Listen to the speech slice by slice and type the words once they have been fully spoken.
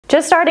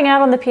Just starting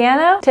out on the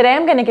piano, today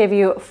I'm going to give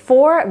you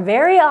 4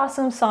 very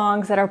awesome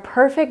songs that are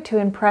perfect to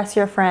impress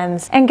your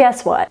friends. And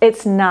guess what?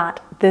 It's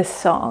not this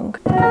song.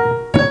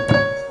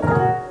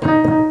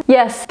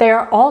 Yes, they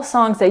are all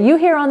songs that you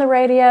hear on the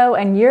radio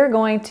and you're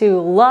going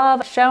to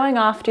love showing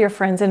off to your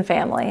friends and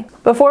family.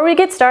 Before we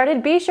get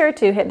started, be sure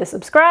to hit the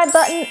subscribe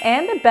button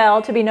and the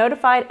bell to be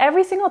notified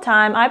every single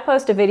time I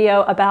post a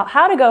video about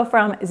how to go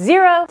from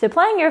 0 to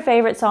playing your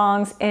favorite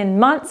songs in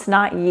months,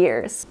 not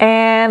years.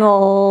 And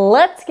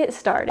let's get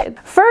started.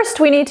 First,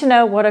 we need to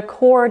know what a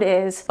chord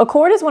is. A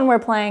chord is when we're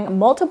playing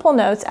multiple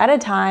notes at a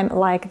time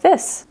like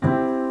this.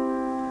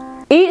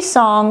 Each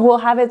song will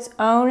have its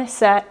own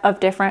set of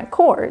different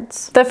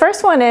chords. The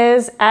first one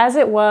is As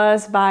It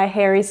Was by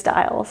Harry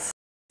Styles.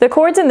 The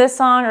chords in this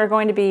song are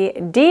going to be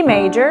D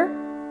major,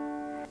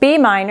 B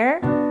minor,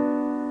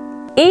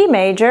 E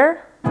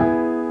major,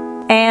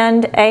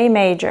 and A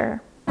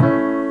major.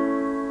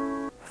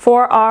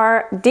 For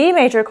our D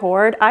major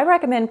chord, I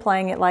recommend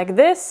playing it like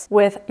this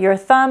with your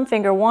thumb,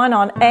 finger 1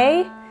 on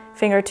A,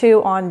 finger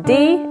 2 on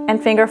D, and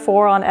finger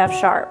 4 on F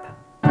sharp.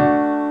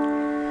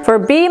 For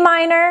B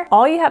minor,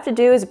 all you have to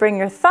do is bring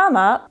your thumb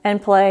up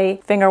and play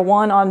finger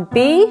 1 on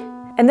B,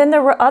 and then the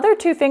other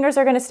 2 fingers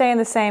are going to stay in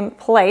the same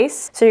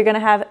place, so you're going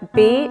to have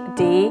B,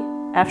 D,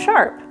 F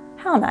sharp.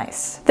 How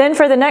nice. Then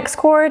for the next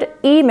chord,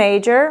 E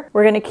major,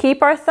 we're going to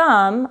keep our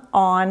thumb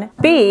on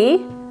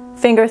B,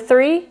 finger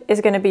 3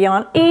 is going to be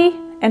on E,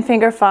 and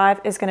finger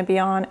 5 is going to be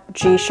on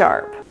G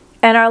sharp.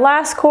 And our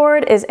last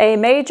chord is A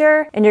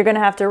major, and you're going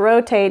to have to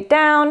rotate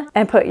down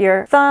and put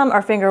your thumb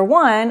or finger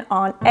 1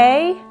 on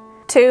A,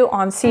 2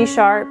 on C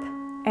sharp,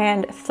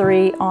 and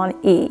 3 on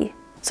E.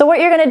 So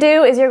what you're going to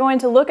do is you're going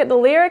to look at the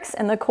lyrics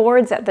and the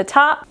chords at the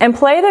top and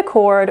play the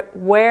chord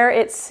where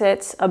it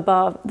sits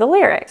above the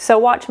lyrics. So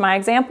watch my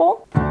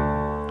example.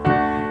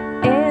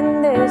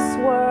 In this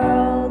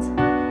world,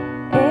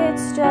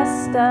 it's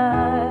just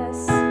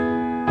us.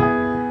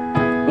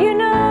 You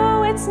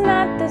know it's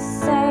not the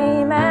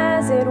same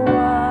as it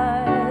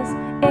was.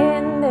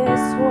 In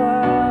this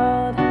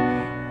world,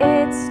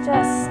 it's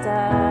just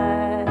us.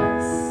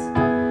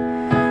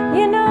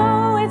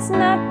 It's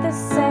not the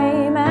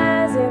same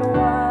as it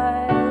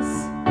was,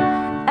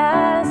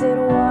 as it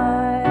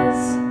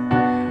was,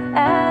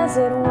 as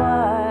it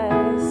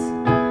was.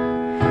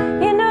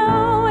 You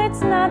know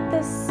it's not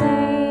the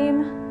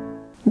same.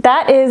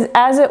 That is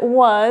As It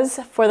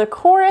Was for the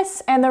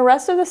chorus, and the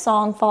rest of the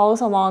song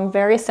follows along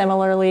very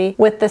similarly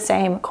with the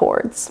same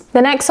chords.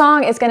 The next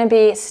song is going to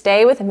be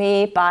Stay With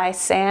Me by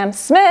Sam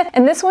Smith,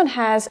 and this one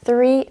has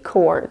 3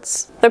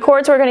 chords. The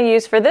chords we're going to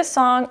use for this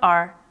song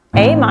are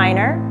A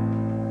minor,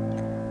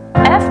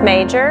 F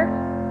major,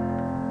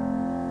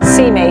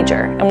 C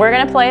major, and we're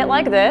going to play it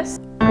like this.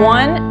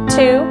 1,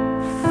 2,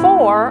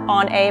 4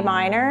 on A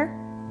minor,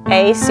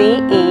 A, C,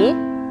 E.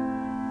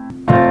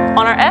 On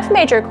our F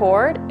major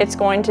chord, it's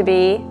going to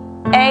be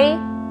A,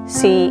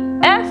 C,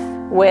 F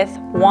with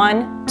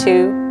 1,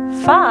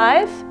 2,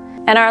 5.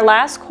 And our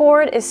last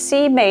chord is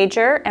C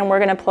major, and we're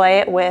going to play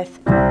it with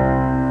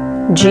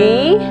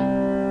G,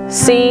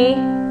 C,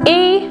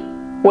 E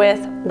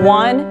with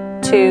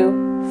 1,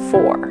 2,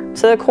 4.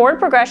 So the chord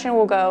progression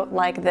will go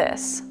like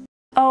this.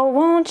 Oh,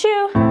 won't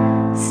you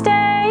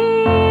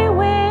stay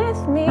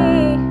with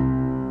me?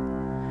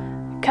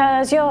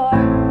 'Cause you're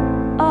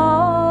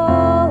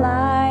all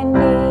I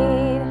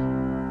need.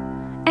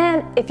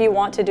 And if you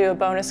want to do a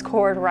bonus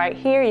chord right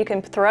here, you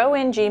can throw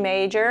in G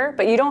major,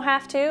 but you don't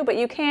have to, but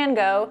you can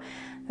go,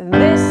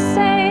 this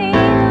ain't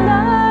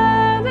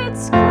love,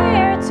 it's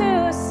clear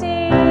to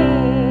see.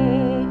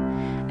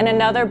 And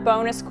another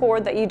bonus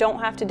chord that you don't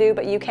have to do,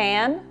 but you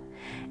can,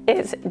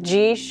 is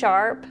G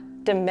sharp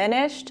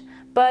diminished,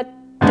 but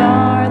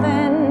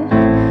darling,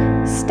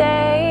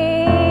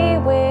 stay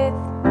with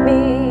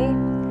me.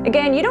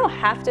 Again, you don't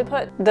have to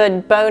put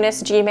the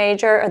bonus G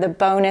major or the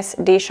bonus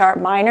D sharp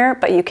minor,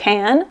 but you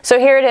can. So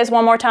here it is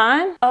one more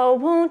time. Oh,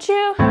 won't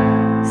you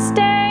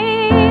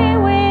stay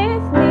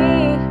with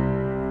me?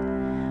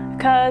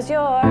 'Cause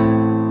you're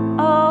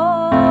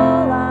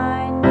all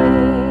I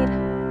need.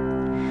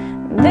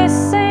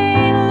 This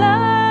ain't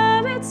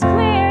love, it's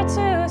clear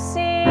to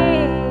see.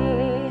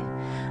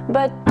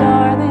 But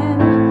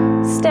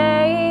darling,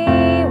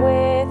 stay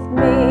with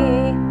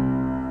me.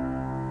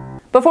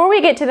 Before we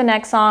get to the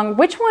next song,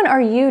 which one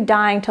are you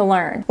dying to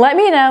learn? Let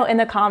me know in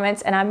the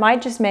comments and I might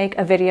just make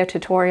a video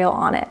tutorial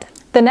on it.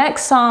 The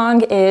next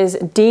song is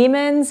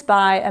Demons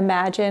by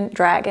Imagine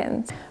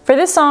Dragons. For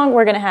this song,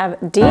 we're gonna have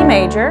D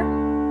major,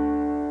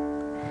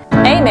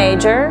 A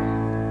major,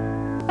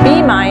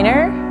 B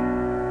minor,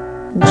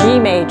 G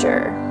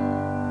major.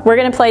 We're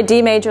going to play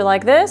D major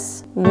like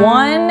this.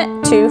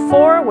 1, 2,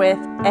 4 with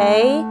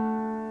A,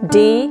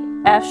 D,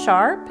 F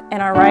sharp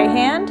in our right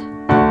hand.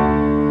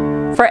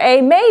 For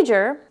A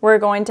major, we're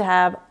going to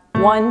have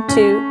 1,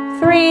 2,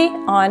 3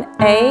 on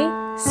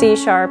A, C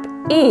sharp,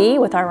 E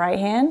with our right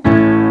hand.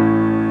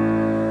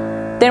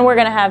 Then we're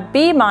going to have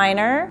B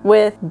minor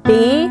with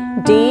B,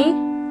 D,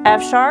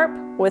 F sharp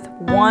with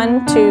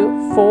 1,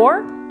 2,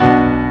 4.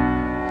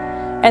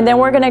 And then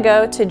we're going to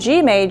go to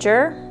G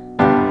major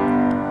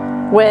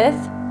with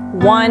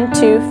 1,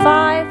 2,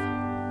 5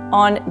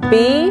 on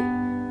B,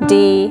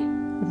 D,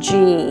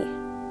 G.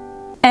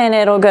 And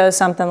it'll go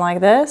something like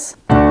this.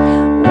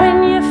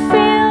 When you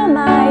feel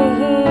my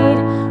heat,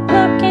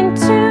 look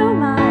into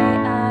my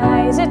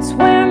eyes. It's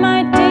where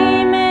my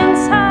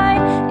demons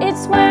hide.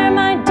 It's where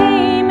my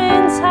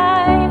demons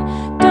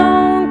hide.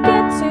 Don't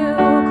get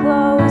too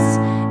close.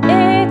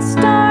 It's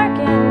dark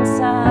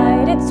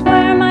inside. It's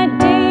where my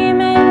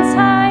demons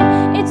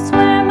hide. It's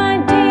where my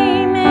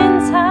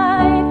demons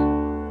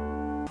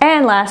hide.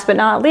 And last but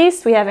not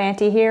least, we have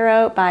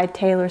Anti-Hero by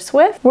Taylor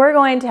Swift. We're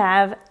going to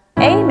have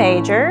A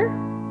major,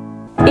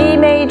 E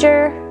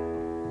major,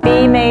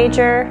 B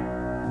major,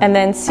 and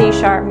then C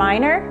sharp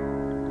minor.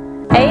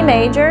 A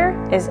major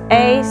is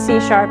A, C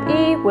sharp,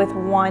 E with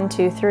 1,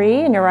 2,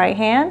 3 in your right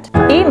hand.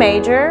 E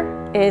major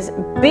is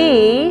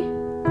B,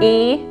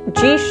 E,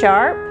 G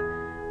sharp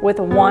with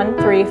 1,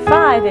 3,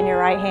 5 in your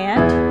right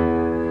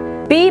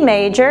hand. B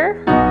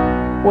major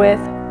with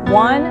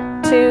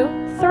 1,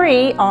 2,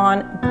 3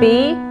 on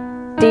B,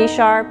 D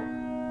sharp,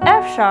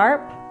 F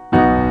sharp,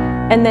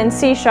 and then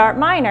C sharp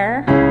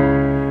minor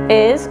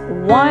is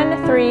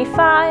 1, 3,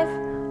 5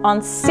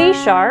 on C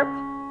sharp,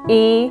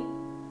 E,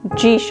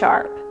 G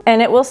sharp.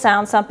 And it will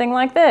sound something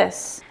like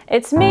this.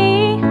 It's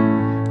me,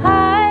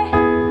 hi,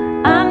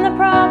 I'm the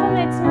problem,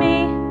 it's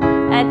me.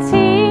 At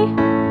tea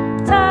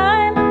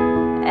time,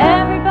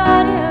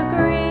 everybody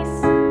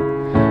agrees.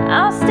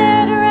 I'll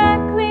stare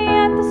directly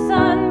at the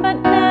sun, but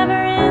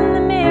never in the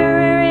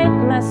mirror. It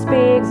must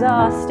be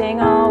exhausting,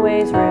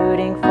 always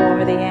rooting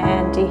for the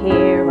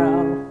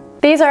anti-hero.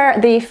 These are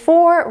the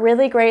 4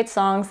 really great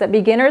songs that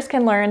beginners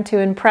can learn to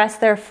impress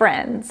their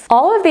friends.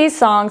 All of these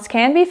songs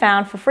can be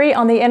found for free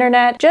on the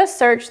internet. Just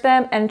search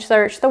them and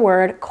search the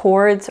word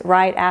chords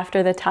right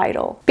after the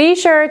title. Be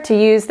sure to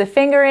use the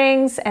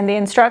fingerings and the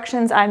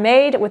instructions I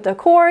made with the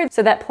chord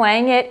so that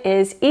playing it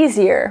is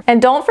easier.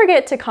 And don't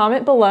forget to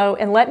comment below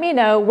and let me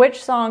know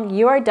which song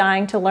you are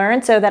dying to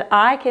learn so that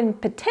I can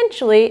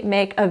potentially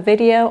make a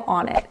video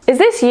on it. Is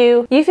this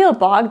you? You feel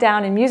bogged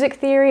down in music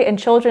theory and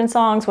children's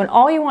songs when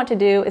all you want to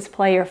do is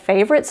play your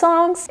favorite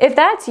songs? If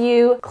that's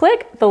you,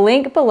 click the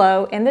link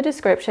below in the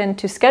description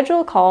to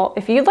schedule a call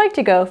if you'd like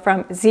to go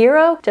from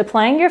 0 to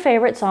playing your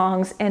favorite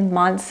songs in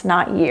months,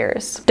 not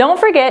years. Don't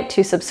forget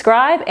to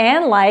subscribe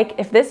and like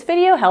if this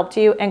video helped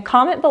you, and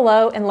comment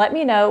below and let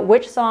me know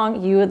which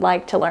song you would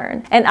like to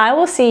learn. And I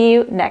will see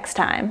you next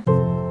time.